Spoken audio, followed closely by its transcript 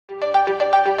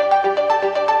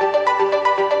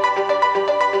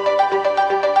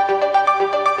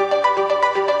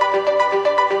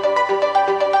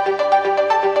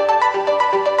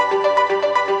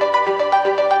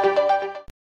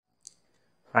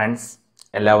Friends,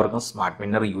 എല്ലാവർക്കും smart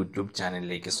winner YouTube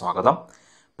ചാനലിലേക്ക് സ്വാഗതം.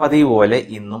 പതിവ് പോലെ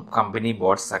ഇന്നും company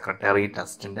board secretary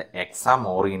ടെസ്റ്റിൻ്റെ exam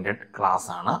oriented class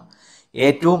ആണ്.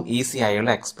 ഏറ്റവും ഈസി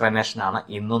ആയുള്ള എക്സ്പ്ലനേഷനാണ്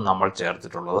ഇന്നും നമ്മൾ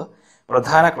ചേർത്തിട്ടുള്ളത്.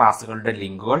 പ്രധാന ക്ലാസ്സുകളുടെ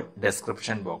ലിങ്കുകൾ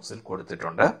ഡിസ്ക്രിപ്ഷൻ ബോക്സിൽ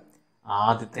കൊടുത്തിട്ടുണ്ട്.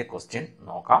 ആദ്യത്തെ ക്വസ്റ്റ്യൻ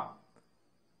നോക്കാം.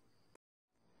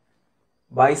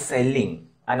 By selling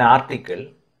an article,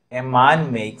 a man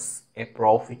makes a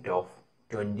profit of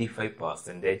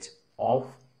 25% of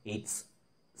its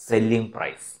selling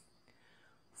price.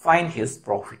 Find his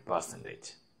profit percentage.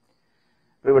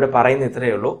 ഇപ്പോൾ ഇവിടെ പറയുന്ന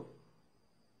ഇത്രയേ ഉള്ളൂ.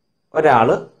 ഒരാൾ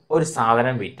ഒരു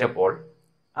സാധനം വിറ്റപ്പോൾ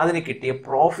അതിന് കിട്ടിയ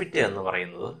പ്രോഫിറ്റ് എന്ന്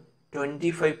പറയുന്നത്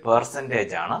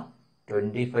 25% ആണ്.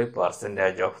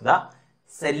 25% ഓഫ് ദ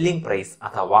സെല്ലിംഗ് പ്രൈസ്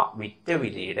അഥവാ വിറ്റ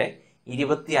വിലയുടെ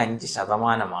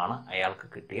 25% അയാൾക്ക്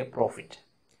കിട്ടിയ പ്രോഫിറ്റ്.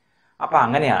 അപ്പോൾ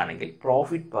അങ്ങനെയാണെങ്കിൽ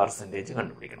പ്രോഫിറ്റ് പെർസെൻറ്റേജ്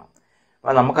കണ്ടുപിടിക്കണം.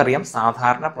 അപ്പോൾ നമുക്കറിയാം,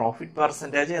 സാധാരണ പ്രോഫിറ്റ്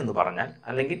പെർസെൻറ്റേജ് എന്ന് പറഞ്ഞാൽ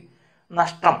അല്ലെങ്കിൽ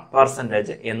നഷ്ടം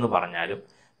പെർസെൻറ്റേജ് എന്ന് പറഞ്ഞാലും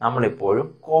നമ്മളെപ്പോഴും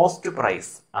കോസ്റ്റ്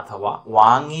പ്രൈസ് അഥവാ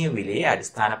വാങ്ങിയ വിലയെ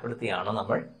അടിസ്ഥാനപ്പെടുത്തിയാണ്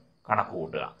നമ്മൾ കണക്ക്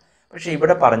കൂട്ടുക. പക്ഷേ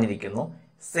ഇവിടെ പറഞ്ഞിരിക്കുന്നു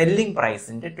സെല്ലിംഗ്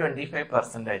പ്രൈസിൻ്റെ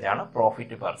 25% ആണ്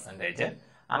പ്രോഫിറ്റ് പെർസെൻറ്റേജ്.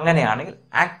 അങ്ങനെയാണെങ്കിൽ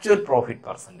ആക്ച്വൽ പ്രോഫിറ്റ്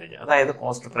പെർസെൻറ്റേജ്, അതായത്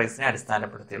കോസ്റ്റ് പ്രൈസിനെ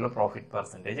അടിസ്ഥാനപ്പെടുത്തിയുള്ള പ്രോഫിറ്റ്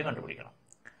പെർസെൻറ്റേജ് കണ്ടുപിടിക്കണം.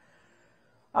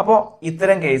 അപ്പോൾ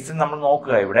ഇത്തരം കേസിൽ നമ്മൾ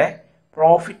നോക്കുക, ഇവിടെ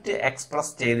പ്രോഫിറ്റ്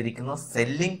എക്സ്പ്രസ് ചെയ്തിരിക്കുന്നത്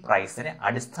സെല്ലിംഗ് പ്രൈസിനെ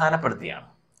അടിസ്ഥാനപ്പെടുത്തിയാണ്.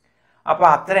 അപ്പോൾ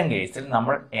അത്തരം കേസിൽ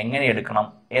നമ്മൾ എങ്ങനെ എടുക്കണം?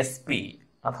 SP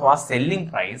അഥവാ സെല്ലിംഗ്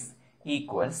പ്രൈസ്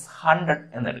ഈക്വൽസ് 100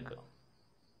 എന്നെടുക്കുക.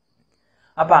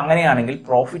 അപ്പോൾ അങ്ങനെയാണെങ്കിൽ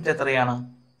പ്രോഫിറ്റ് എത്രയാണ്?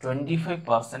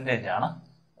 25% ആണ്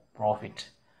പ്രോഫിറ്റ്.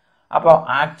 അപ്പോൾ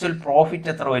ആക്ച്വൽ പ്രോഫിറ്റ്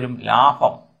എത്ര വരും?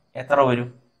 ലാഭം എത്ര വരും?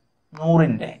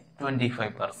 100ന്റെ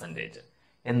 25%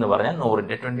 എന്ന് പറഞ്ഞാൽ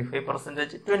 100ന്റെ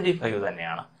 25% 25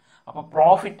 തന്നെയാണ്. അപ്പോൾ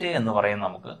പ്രോഫിറ്റ് എന്ന് പറയുന്നത്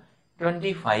നമുക്ക്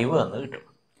 25 എന്ന് കിട്ടും.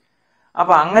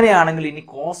 അപ്പോൾ അങ്ങനെയാണെങ്കിൽ ഇനി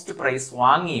കോസ്റ്റ് പ്രൈസ്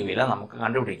വാങ്ങിയ വില നമുക്ക്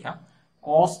കണ്ടുപിടിക്കാം.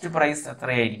 കോസ്റ്റ് പ്രൈസ്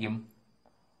എത്രയായിരിക്കും?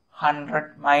 100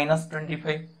 മൈനസ്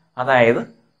 25, അതായത്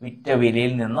വിറ്റ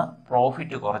വിലയിൽ നിന്ന്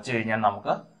പ്രോഫിറ്റ് കുറച്ച് കഴിഞ്ഞാൽ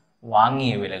നമുക്ക്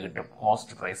വാങ്ങിയ വില കിട്ടും,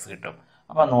 കോസ്റ്റ് പ്രൈസ് കിട്ടും.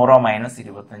 അപ്പോൾ 100 മൈനസ്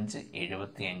 25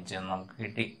 75 എന്ന് നമുക്ക്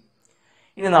കിട്ടി.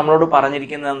 ഇനി നമ്മളോട്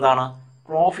പറഞ്ഞിരിക്കുന്നത് എന്താണ്?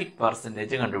 പ്രോഫിറ്റ്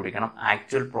പെർസെൻറ്റേജ് കണ്ടുപിടിക്കണം,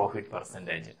 ആക്ച്വൽ പ്രോഫിറ്റ്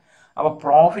പെർസെൻറ്റേജ്. അപ്പോൾ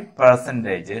പ്രോഫിറ്റ്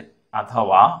പെർസെൻറ്റേജ്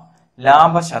അഥവാ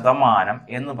ലാഭ ശതമാനം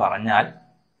എന്ന് പറഞ്ഞാൽ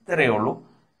ഇത്രയേ ഉള്ളൂ,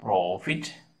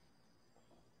 profit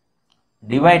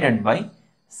divided by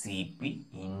CP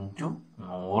into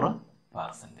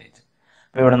 100%.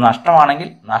 അപ്പോൾ ഇവിടെ നഷ്ടമാണെങ്കിൽ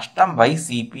നഷ്ടം ബൈ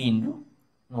CP ഇൻറ്റു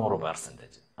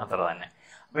 100%, അത്ര തന്നെ.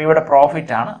 അപ്പോൾ ഇവിടെ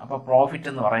പ്രോഫിറ്റ് ആണ്. അപ്പോൾ പ്രോഫിറ്റ്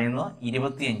എന്ന് പറയുന്നത്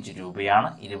 25 രൂപയാണ്.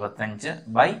 25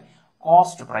 ബൈ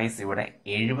കോസ്റ്റ് പ്രൈസ് ഇവിടെ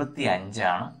 75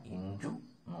 ആണ് ഇൻറ്റു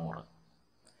 100.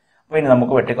 അപ്പോൾ ഇനി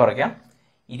നമുക്ക് വെട്ടിക്കുറയ്ക്കാം.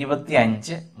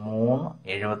 25 3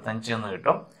 75 എന്ന്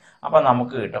കിട്ടും. അപ്പോൾ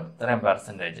നമുക്ക് കിട്ടും ഇത്രയും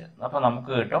പെർസെൻറ്റേജ്. അപ്പോൾ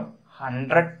നമുക്ക് കിട്ടും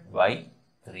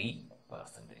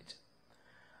 100/3%.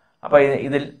 അപ്പോൾ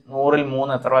ഇതിൽ 100ൽ 3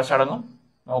 എത്ര പ്രാവശ്യം അടങ്ങും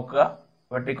നോക്കുക,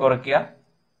 വെട്ടിക്കുറയ്ക്കുക.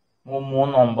 3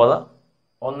 9,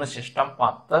 1 ശിഷ്ടം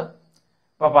 10.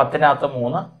 അപ്പോൾ 10നകത്ത്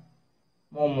 3,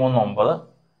 3 9.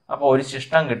 അപ്പോൾ ഒരു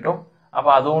ശിഷ്ടം കിട്ടും.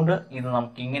 അപ്പോൾ അതുകൊണ്ട് ഇത്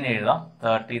നമുക്ക് ഇങ്ങനെ എഴുതാം,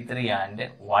 33 and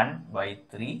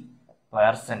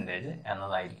 1/3%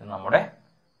 എന്നതായിരിക്കും നമ്മുടെ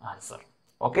ആൻസർ.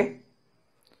 ഓക്കെ,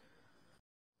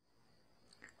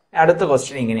 അടുത്ത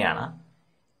ക്വസ്റ്റ്യൻ ഇങ്ങനെയാണ്.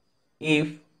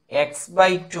 If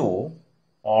x/2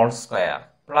 all square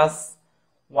plus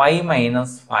y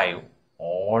minus 5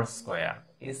 all square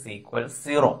is equal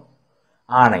 0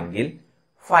 ആണെങ്കിൽ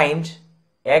ഫൈൻഡ്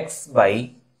x/y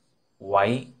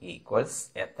ഈക്വൽസ്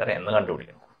എത്ര എന്ന്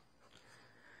കണ്ടുപിടിക്കണം.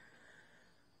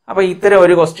 അപ്പോൾ ഇത്തരം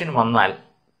ഒരു ക്വസ്റ്റ്യൻ വന്നാൽ,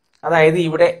 അതായത്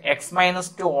ഇവിടെ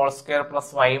x-2 whole square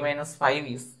plus y-5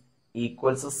 is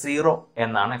equals 0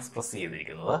 എന്നാണ് എക്സ്പ്രസ്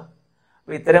ചെയ്തിരിക്കുന്നത്.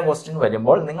 അപ്പോൾ ഇത്തരം ക്വസ്റ്റ്യൻ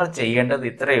വരുമ്പോൾ നിങ്ങൾ ചെയ്യേണ്ടത്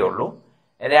ഇത്രയേ ഉള്ളൂ.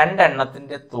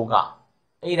 രണ്ടെണ്ണത്തിൻ്റെ തുക,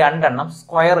 ഈ രണ്ടെണ്ണം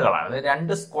സ്ക്വയറുകളാണ്. ഇത്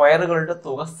രണ്ട് സ്ക്വയറുകളുടെ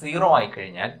തുക 0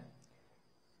 ആയിക്കഴിഞ്ഞാൽ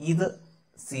ഇത്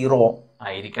 0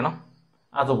 ആയിരിക്കണം,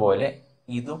 അതുപോലെ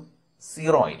ഇതും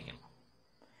 0 ആയിരിക്കണം.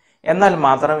 എന്നാൽ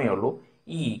മാത്രമേ ഉള്ളൂ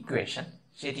ഈ ഇക്വേഷൻ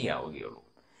ശരിയാവുകയുള്ളൂ.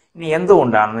 ഇനി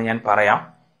എന്തുകൊണ്ടാണെന്ന് ഞാൻ പറയാം.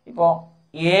 ഇപ്പോൾ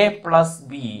A പ്ലസ്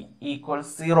B ഈക്വൽ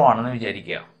 0 ആണെന്ന്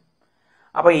വിചാരിക്കുക.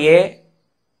 അപ്പോൾ A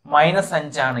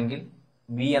 -5 ആണെങ്കിൽ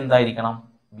B എന്തായിരിക്കണം?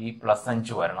 B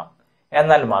 +5 വരണം,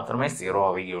 എന്നാൽ മാത്രമേ 0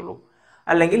 ആവുകയുള്ളൂ.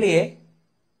 അല്ലെങ്കിൽ A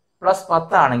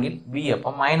 +10 ആണെങ്കിൽ B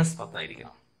അപ്പം -10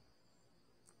 ആയിരിക്കണം.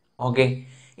 ഓക്കെ,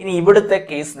 ഇനി ഇവിടുത്തെ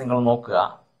കേസ് നിങ്ങൾ നോക്കുക,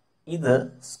 ഇത്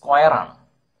സ്ക്വയർ ആണ്.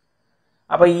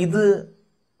 അപ്പോൾ ഇത്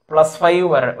 +5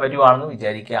 വരുവാണെന്ന്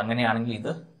വിചാരിക്കുക. അങ്ങനെയാണെങ്കിൽ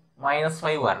ഇത്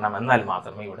 -5 വരണം, എന്നാൽ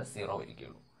മാത്രമേ ഇവിടെ 0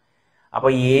 വരികയുള്ളൂ.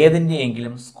 അപ്പോൾ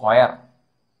ഏതിൻ്റെയെങ്കിലും സ്ക്വയർ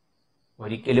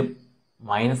ഒരിക്കലും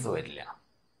മൈനസ് വരില്ല.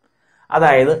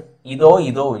 അതായത് ഇതോ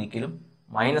ഒരിക്കലും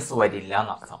മൈനസ് വരില്ല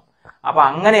എന്നർത്ഥം. അപ്പം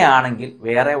അങ്ങനെയാണെങ്കിൽ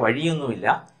വേറെ വഴിയൊന്നുമില്ല,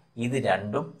 ഇത്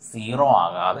രണ്ടും 0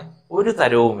 ആകാതെ ഒരു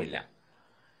തരവുമില്ല.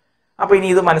 അപ്പം ഇനി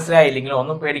ഇത് മനസ്സിലായില്ലെങ്കിൽ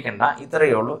ഒന്നും പേടിക്കണ്ട,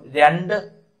 ഇത്രയേ ഉള്ളൂ. രണ്ട്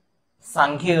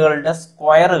സംഖ്യകളുടെ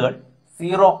സ്ക്വയറുകൾ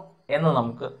 0 എന്ന്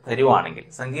നമുക്ക് തരുവാണെങ്കിൽ,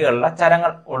 സംഖ്യകളിലെ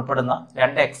ചരങ്ങൾ ഉൾപ്പെടുന്ന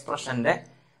രണ്ട് എക്സ്പ്രഷന്റെ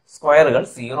സ്ക്വയറുകൾ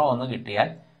 0 എന്ന് കിട്ടിയാൽ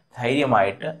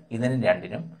ധൈര്യമായിട്ട് ഇതിന്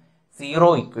രണ്ടിനും 0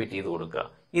 ഇക്വേറ്റ് ചെയ്ത് കൊടുക്കുക.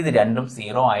 ഇത് രണ്ടും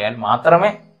 0 ആയാൽ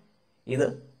മാത്രമേ ഇത്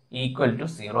ഈക്വൽ ടു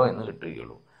 0 എന്ന്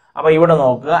കിട്ടുകയുള്ളൂ. അപ്പൊ ഇവിടെ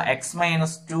നോക്കുക,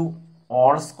 x-2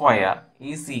 all square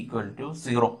is equal to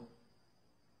 0.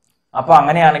 അപ്പൊ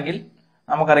അങ്ങനെയാണെങ്കിൽ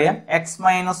നമുക്കറിയാം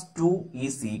x-2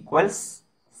 is equals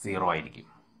 0 ആയിരിക്കും.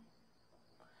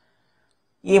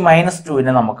 ഈ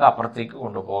 -2നെ നമുക്ക് അപ്പുറത്തേക്ക്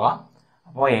കൊണ്ടുപോകാം.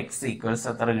 അപ്പോൾ x ഈക്വൽസ്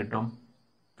എത്ര കിട്ടും?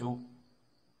 2.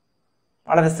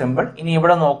 വളരെ സിമ്പിൾ. ഇനി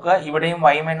ഇവിടെ നോക്കുക, ഇവിടെയും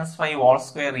y-5 all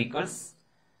square ഈക്വൽസ്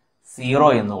 0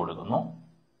 എന്ന് കൊടുക്കുന്നു.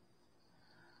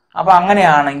 അപ്പൊ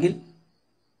അങ്ങനെയാണെങ്കിൽ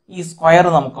ഈ സ്ക്വയർ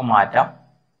നമുക്ക് മാറ്റാം.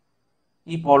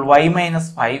 ഇപ്പോൾ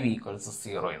y-5 ഈക്വൽസ്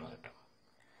 0 എന്ന് കിട്ടും.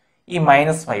 ഈ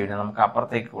 -5നെ നമുക്ക്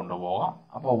അപ്പുറത്തേക്ക് കൊണ്ടുപോകാം.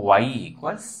 അപ്പോൾ y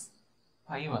ഈക്വൽസ്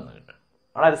 5 എന്ന് കിട്ടും.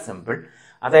 വളരെ സിമ്പിൾ.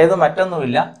 അതായത്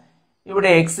മറ്റൊന്നുമില്ല, ഇവിടെ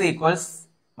x ഈക്വൽസ്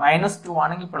 -2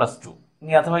 ആണെങ്കിൽ +2,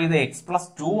 ഇനി അഥവാ ഇത്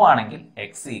x+2 ആണെങ്കിൽ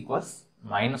x ഈക്വൽസ്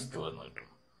 -2 എന്ന് കിട്ടും.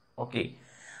 ഓക്കെ.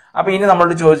 അപ്പൊ ഇനി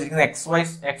നമ്മളോട് ചോദിച്ചിരിക്കുന്നത്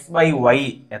x/y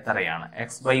എത്രയാണ്?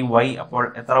 x/y അപ്പോൾ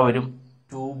എത്ര വരും?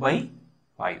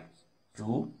 2/5.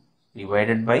 2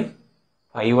 ഡിവൈഡഡ് ബൈ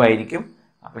 5 ആയിരിക്കും.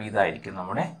 അപ്പൊ ഇതായിരിക്കും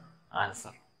നമ്മുടെ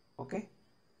ആൻസർ. ഓക്കെ.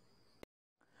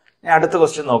 അടുത്ത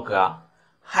ക്വസ്റ്റ്യൻ നോക്കുക.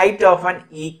 Height of an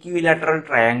ഈക്വിലാറ്ററൽ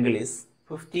triangle is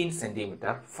 15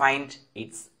 centimetre. Find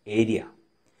it's area.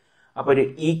 അപ്പൊ ഒരു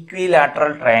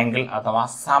ഈക്വിലാറ്ററൽ ട്രയാങ്കിൾ അഥവാ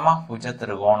സമഭുജ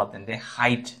ത്രികോണത്തിന്റെ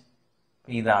ഹൈറ്റ്,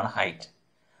 ഇതാണ് ഹൈറ്റ്.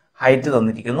 ഹൈറ്റ്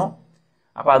തന്നിരിക്കുന്നു.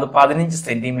 അപ്പൊ അത് 15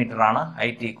 സെന്റിമീറ്റർ ആണ്.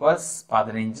 Height equals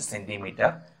 15 centimetre.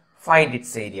 Find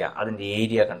it's area. അതിന്റെ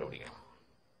ഏരിയ കണ്ടുപിടിക്കണം.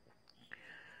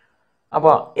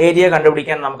 അപ്പോൾ ഏരിയ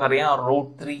കണ്ടുപിടിക്കാൻ നമുക്കറിയാം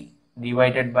 √3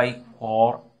 ഡിവൈഡഡ് ബൈ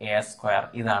 4a².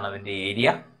 ഇതാണ് അതിന്റെ ഏരിയ.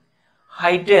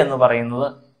 ഹൈറ്റ് എന്ന് പറയുന്നത്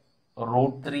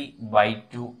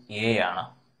 √3/2a ആണ്.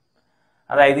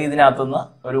 അതായത് ഇതിനകത്തുനിന്ന്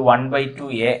ഒരു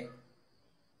 1/2a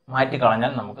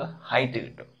മാറ്റിക്കളഞ്ഞാൽ നമുക്ക് ഹൈറ്റ്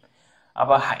കിട്ടും.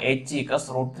 അപ്പൊ h ഈക്വൽസ്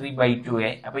 √3/2a.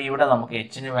 അപ്പൊ ഇവിടെ നമുക്ക്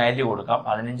hന് വാല്യൂ കൊടുക്കാം,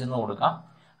 15 എന്ന് കൊടുക്കാം.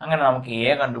 അങ്ങനെ നമുക്ക് a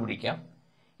കണ്ടുപിടിക്കാം.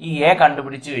 ഈ a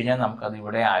കണ്ടുപിടിച്ചു കഴിഞ്ഞാൽ നമുക്കത്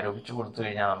ഇവിടെ ആരോപിച്ചു കൊടുത്തു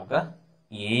കഴിഞ്ഞാൽ നമുക്ക്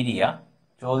ഏരിയ,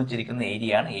 ചോദിച്ചിരിക്കുന്ന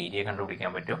ഏരിയ ആണ്, ഏരിയ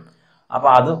കണ്ടുപിടിക്കാൻ പറ്റും. അപ്പൊ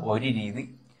അത് ഒരു രീതി.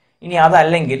 ഇനി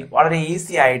അതല്ലെങ്കിൽ വളരെ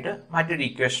ഈസി ആയിട്ട് മറ്റൊരു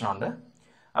ഇക്വേഷൻ ഉണ്ട്.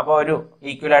 അപ്പോൾ ഒരു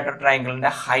ഈക്വിലാറ്ററൽ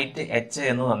ട്രയാങ്കിളിന്റെ ഹൈറ്റ് h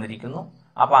എന്ന് തന്നിരിക്കുന്നു.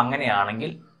 അപ്പൊ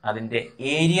അങ്ങനെയാണെങ്കിൽ അതിന്റെ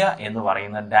ഏരിയ എന്ന്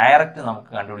പറയുന്നത് ഡയറക്റ്റ്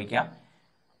നമുക്ക് കണ്ടുപിടിക്കാം.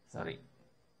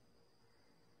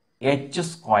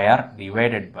 h²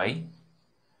 divided by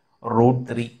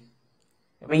 √3.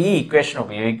 അപ്പൊ ഈ ഇക്വേഷൻ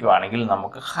ഉപയോഗിക്കുകയാണെങ്കിൽ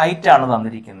നമുക്ക് ഹൈറ്റ് ആണ്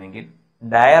തന്നിരിക്കുന്നതെങ്കിൽ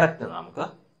ഡയറക്റ്റ് നമുക്ക്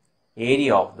ഏരിയ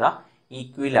ഓഫ് ദ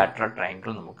ഈക്വിലാറ്ററൽ ട്രയാങ്കിൾ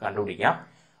നമുക്ക് കണ്ടുപിടിക്കാം.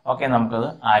 ഓക്കെ, നമുക്കത്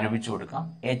ആരോപിച്ചു കൊടുക്കാം.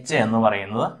 h എന്ന്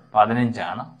പറയുന്നത് 15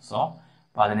 ആണ്. സോ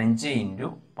 15 ×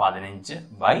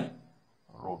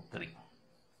 15/√3.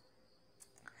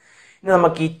 ഇനി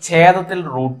നമുക്ക് ഈ ഛേദത്തിൽ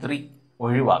 √3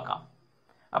 ഒഴിവാക്കാം.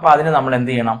 അപ്പൊ അതിന് നമ്മൾ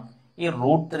എന്ത് ചെയ്യണം? ഈ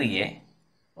 √3യെ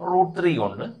 √3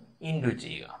 കൊണ്ട് ഇൻറ്റു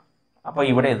ചെയ്യുക. അപ്പോൾ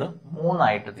ഇവിടെ ഇത് 3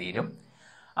 ആയിട്ട് തീരും.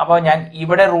 അപ്പോൾ ഞാൻ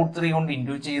ഇവിടെ √3 കൊണ്ട്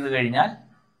ഇൻറ്റു ചെയ്ത് കഴിഞ്ഞാൽ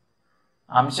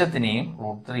അംശത്തിനെയും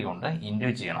 √3 കൊണ്ട് ഇൻറ്റു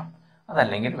ചെയ്യണം,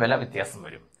 അതല്ലെങ്കിൽ വില വ്യത്യാസം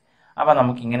വരും. അപ്പോൾ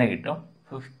നമുക്ക് ഇങ്ങനെ കിട്ടും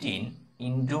 15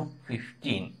 ×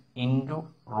 15 ×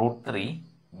 √3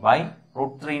 ബൈ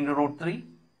 √3 × √3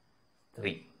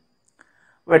 3.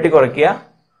 വെട്ടിക്കുറയ്ക്കുക,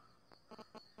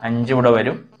 5 ഇവിടെ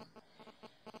വരും.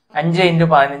 5 ×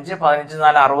 15 15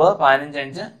 4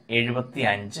 60, 15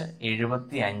 5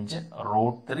 75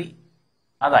 √3.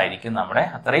 അതായിരിക്കും നമ്മുടെ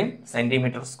അത്രയും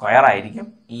സെന്റിമീറ്റർ സ്ക്വയർ ആയിരിക്കും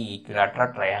ഈ ഈക്വിലാറ്ററൽ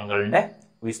ട്രയാങ്കിളിന്റെ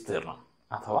വിസ്തീർണം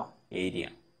അഥവാ ഏരിയ.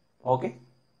 ഓക്കെ.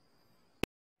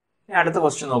 അടുത്ത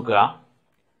ക്വസ്റ്റ്യൻ നോക്കുക.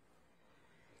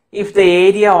 If the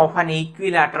area of an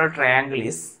ഈക്വിലാറ്ററൽ triangle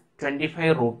is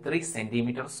 25√3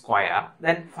 centimetre square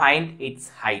then find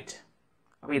it's height.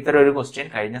 അപ്പോൾ ഇത്തരം ഒരു ക്വസ്റ്റ്യൻ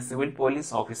കഴിഞ്ഞ സിവിൽ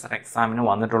പോലീസ് ഓഫീസർ എക്സാമിന്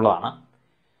വന്നിട്ടുള്ളതാണ്.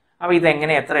 അപ്പോൾ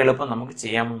ഇതെങ്ങനെ എത്ര എളുപ്പം നമുക്ക്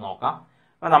ചെയ്യാമെന്ന് നോക്കാം.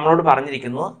 അപ്പോൾ നമ്മളോട്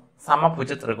പറഞ്ഞിരിക്കുന്നത്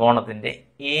സമഭുജ ത്രികോണത്തിന്റെ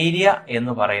ഏരിയ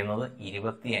എന്ന് പറയുന്നത്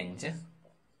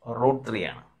 25√3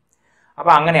 ആണ്.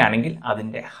 അപ്പോൾ അങ്ങനെയാണെങ്കിൽ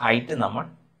അതിന്റെ ഹൈറ്റ് നമ്മൾ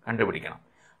കണ്ടുപിടിക്കണം.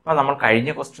 അപ്പോൾ നമ്മൾ കഴിഞ്ഞ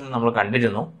ക്വസ്റ്റ്യൻ നമ്മൾ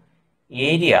കണ്ടിരുന്നു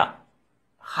ഏരിയ,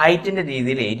 ഹൈറ്റിന്റെ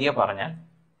രീതിയിൽ ഏരിയ പറഞ്ഞാൽ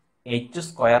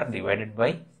h² ഡിവൈഡഡ്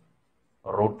ബൈ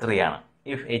 √3 ആണ്,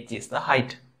 if h is the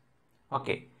height.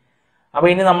 Okay. അപ്പോൾ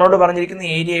ഇനി നമ്മളോട് പറഞ്ഞിരിക്കുന്ന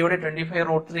ഏരിയ ഇവിടെ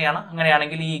 25√3 ആണ്.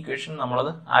 അങ്ങനെയാണെങ്കിൽ ഈ ഇക്വേഷൻ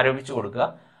നമ്മളത് ആരോപിച്ചു കൊടുക്കുക.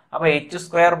 അപ്പോൾ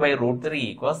h² ബൈ √3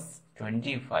 ഈക്വൽസ്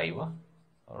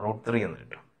 25√3 എന്ന്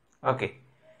കിട്ടും. ഓക്കെ,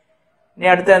 ഇനി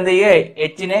അടുത്ത് എന്ത് ചെയ്യുക,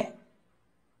 എച്ചിനെ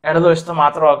ഇടതുവശത്ത്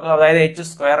മാത്രമാക്കുക. അതായത് H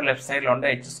square left സൈഡിലുണ്ട്.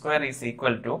 H square is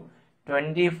equal to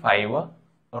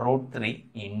 25√3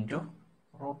 into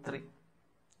 √3.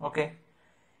 Okay,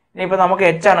 ഇനിയിപ്പോൾ നമുക്ക്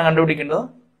എച്ച് ആണ് കണ്ടുപിടിക്കേണ്ടത്.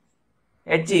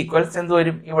 എച്ച് ഈക്വൽസ് എന്ത്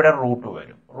വരും, ഇവിടെ റൂട്ട്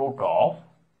വരും. Root of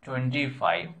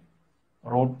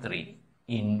 25√3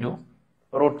 into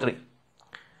 √3.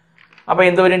 അപ്പോൾ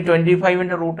എന്ത് വരും,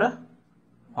 25ൻ്റെ റൂട്ട്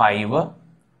 5.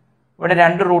 ഇവിടെ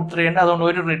 2√3 ഉണ്ട്, അതുകൊണ്ട്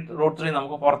ഒരു √3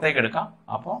 നമുക്ക് പുറത്തേക്ക് എടുക്കാം.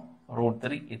 അപ്പോൾ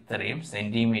 √3 ഇത്രയും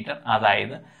സെൻറ്റിമീറ്റർ,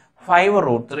 അതായത്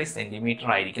 5√3 സെൻറ്റിമീറ്റർ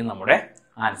ആയിരിക്കും നമ്മുടെ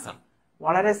ആൻസർ.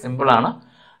 വളരെ സിമ്പിളാണ്.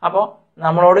 അപ്പോൾ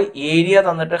നമ്മളോട് ഏരിയ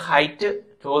തന്നിട്ട് ഹൈറ്റ്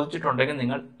ചോദിച്ചിട്ടുണ്ടെങ്കിൽ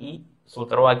നിങ്ങൾ ഈ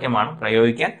സൂത്രവാക്യമാണ്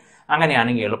പ്രയോഗിക്കാൻ.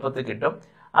 അങ്ങനെയാണെങ്കിൽ എളുപ്പത്തിൽ കിട്ടും.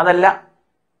 അതല്ല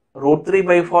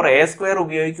 √3/4 a²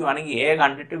 ഉപയോഗിക്കുകയാണെങ്കിൽ a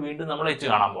കണ്ടിട്ട് വീണ്ടും നമ്മൾ h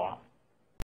കാണാൻ പോകണം.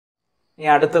 ഇനി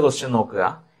അടുത്ത ക്വസ്റ്റ്യൻ നോക്കുക.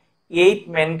 8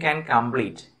 men can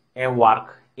complete a work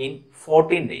in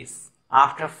 14 days.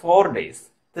 After 4 days,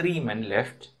 3 men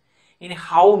left. In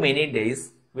how many days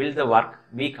will the work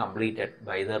be completed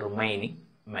by the remaining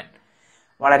men?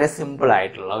 വളരെ സിമ്പിൾ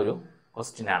ആയിട്ടുള്ള ഒരു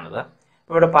ക്വസ്റ്റ്യൻ ആണിത്.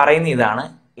 ഇപ്പോൾ ഇവിടെ പറയുന്ന ഇതാണ്,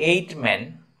 8 men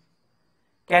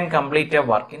can complete a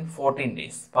work in 14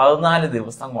 days. 14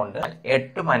 ദിവസം കൊണ്ട്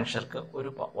 8 മനുഷ്യർക്ക് ഒരു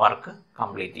വർക്ക്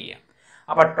കംപ്ലീറ്റ് ചെയ്യാം.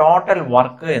 അപ്പോൾ ടോട്ടൽ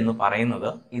വർക്ക് എന്ന് പറയുന്നത്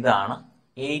ഇതാണ്,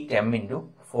 8m ×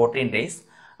 14 days,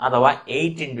 അഥവാ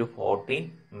 8 × 14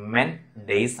 men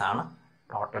days ആണ്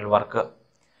ടോട്ടൽ വർക്ക്.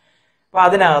 അപ്പോൾ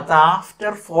അതിനകത്ത്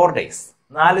ആഫ്റ്റർ 4 days,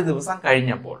 4 ദിവസം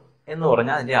കഴിഞ്ഞപ്പോൾ എന്ന്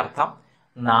പറഞ്ഞാൽ അതിൻ്റെ അർത്ഥം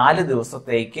 4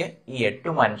 ദിവസത്തേക്ക് ഈ 8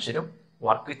 മനുഷ്യരും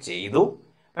വർക്ക് ചെയ്തു.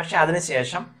 പക്ഷെ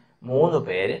അതിനുശേഷം 3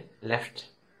 പേര് ലെഫ്റ്റ്,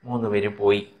 3 പേര്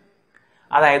പോയി.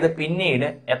 അതായത് പിന്നീട്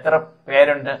എത്ര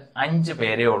പേരുണ്ട്, 5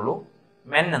 പേരേ ഉള്ളൂ.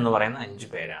 മെൻ എന്ന് പറയുന്ന 5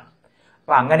 പേരാണ്.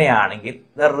 അപ്പം അങ്ങനെയാണെങ്കിൽ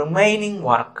ദ റിമൈനിങ്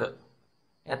വർക്ക്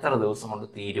എത്ര ദിവസം കൊണ്ട്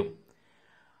തീരും?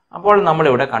 അപ്പോൾ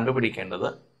നമ്മളിവിടെ കണ്ടുപിടിക്കേണ്ടത്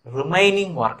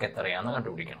റിമൈനിങ് വർക്ക് എത്രയാണെന്ന്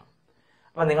കണ്ടുപിടിക്കണം.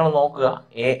 അപ്പം നിങ്ങൾ നോക്കുക,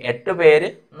 8 പേര്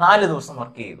 4 ദിവസം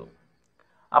വർക്ക് ചെയ്തു.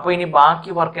 അപ്പോൾ ഇനി ബാക്കി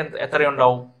വർക്ക്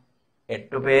എത്രയുണ്ടാവും?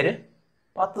 8 പേര്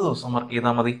 10 ദിവസം വർക്ക്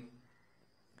ചെയ്താൽ മതി.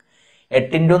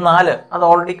 8 × 4 അത്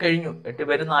ഓൾറെഡി കഴിഞ്ഞു. 8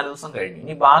 പേര് 4 ദിവസം കഴിഞ്ഞു.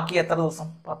 ഇനി ബാക്കി എത്ര ദിവസം?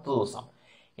 10 ദിവസം.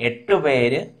 8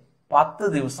 പേര് 10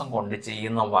 ദിവസം കൊണ്ട്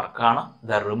ചെയ്യുന്ന വർക്കാണ്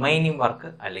ദ റിമൈനിങ് വർക്ക്,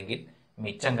 അല്ലെങ്കിൽ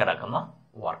മിച്ചം കിടക്കുന്ന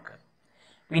വർക്ക്.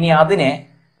 ഇനി അതിനെ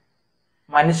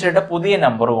മനുഷ്യരുടെ പുതിയ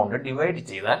നമ്പർ കൊണ്ട് ഡിവൈഡ്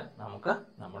ചെയ്താൽ നമുക്ക്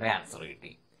നമ്മുടെ ആൻസർ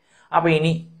കിട്ടി. അപ്പോൾ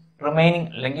ഇനി റിമൈനിങ്,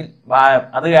 അല്ലെങ്കിൽ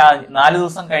അത് 4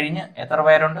 ദിവസം കഴിഞ്ഞ് എത്ര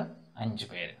പേരുണ്ട്? 5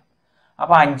 പേര്.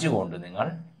 അപ്പോൾ 5 കൊണ്ട് നിങ്ങൾ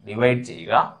ഡിവൈഡ്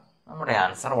ചെയ്യുക. നമ്മുടെ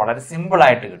ആൻസർ വളരെ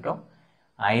സിമ്പിളായിട്ട് കിട്ടും.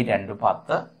 2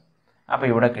 10. അപ്പോൾ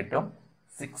ഇവിടെ കിട്ടും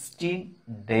 16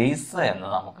 ഡേയ്സ് എന്ന്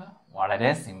നമുക്ക് വളരെ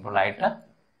സിമ്പിളായിട്ട്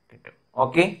കിട്ടും.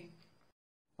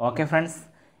 ഓക്കെ ഫ്രണ്ട്സ്,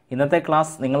 ഇന്നത്തെ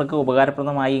ക്ലാസ് നിങ്ങൾക്ക്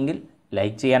ഉപകാരപ്രദമായെങ്കിൽ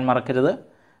ലൈക്ക് ചെയ്യാൻ മറക്കരുത്.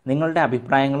 നിങ്ങളുടെ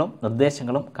അഭിപ്രായങ്ങളും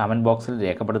നിർദ്ദേശങ്ങളും കമൻറ്റ് ബോക്സിൽ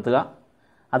രേഖപ്പെടുത്തുക.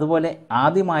 അതുപോലെ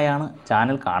ആദ്യമായാണ്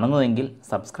ചാനൽ കാണുന്നതെങ്കിൽ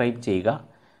സബ്സ്ക്രൈബ് ചെയ്യുക.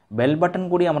 ബെൽ ബട്ടൺ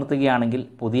കൂടി അമർത്തുകയാണെങ്കിൽ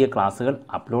പുതിയ ക്ലാസ്സുകൾ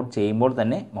അപ്ലോഡ് ചെയ്യുമ്പോൾ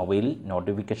തന്നെ മൊബൈലിൽ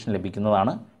നോട്ടിഫിക്കേഷൻ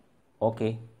ലഭിക്കുന്നതാണ്. ഓക്കെ.